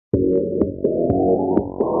The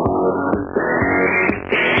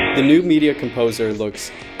new Media Composer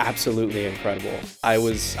looks absolutely incredible. I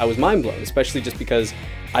was mind blown, especially just because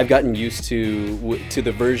I've gotten used to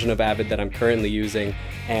the version of Avid that I'm currently using,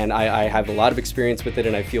 and I have a lot of experience with it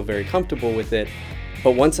and I feel very comfortable with it.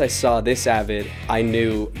 But once I saw this Avid, I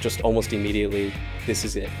knew just almost immediately, this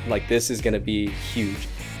is it. Like, this is gonna be huge.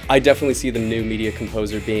 I definitely see the new Media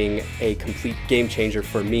Composer being a complete game changer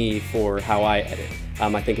for me for how I edit.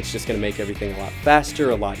 I think it's just going to make everything a lot faster,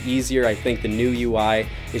 a lot easier. I think the new UI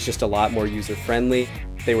is just a lot more user-friendly.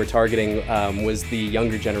 They were targeting was the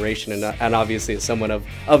younger generation, and obviously as someone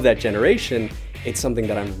of that generation, it's something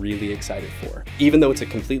that I'm really excited for. Even though it's a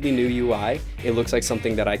completely new UI, it looks like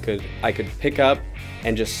something that I could pick up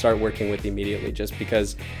and just start working with immediately, just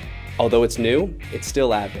because although it's new, it's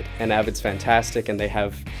still Avid, and Avid's fantastic, and they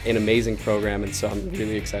have an amazing program, and so I'm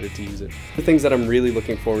really excited to use it. The things that I'm really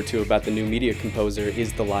looking forward to about the new Media Composer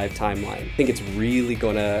is the live timeline. I think it's really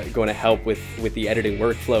gonna help with the editing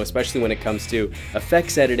workflow, especially when it comes to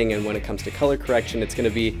effects editing and when it comes to color correction. It's gonna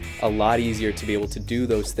be a lot easier to be able to do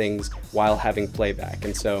those things while having playback,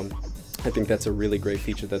 and so I think that's a really great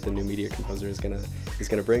feature that the new Media Composer is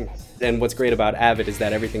gonna bring. And what's great about Avid is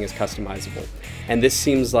that everything is customizable. And this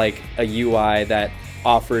seems like a UI that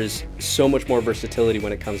offers so much more versatility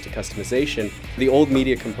when it comes to customization. The old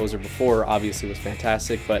Media Composer before obviously was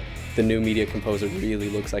fantastic, but the new Media Composer really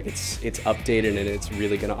looks like it's updated, and it's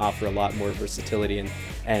really gonna offer a lot more versatility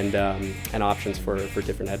and options for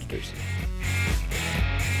different editors.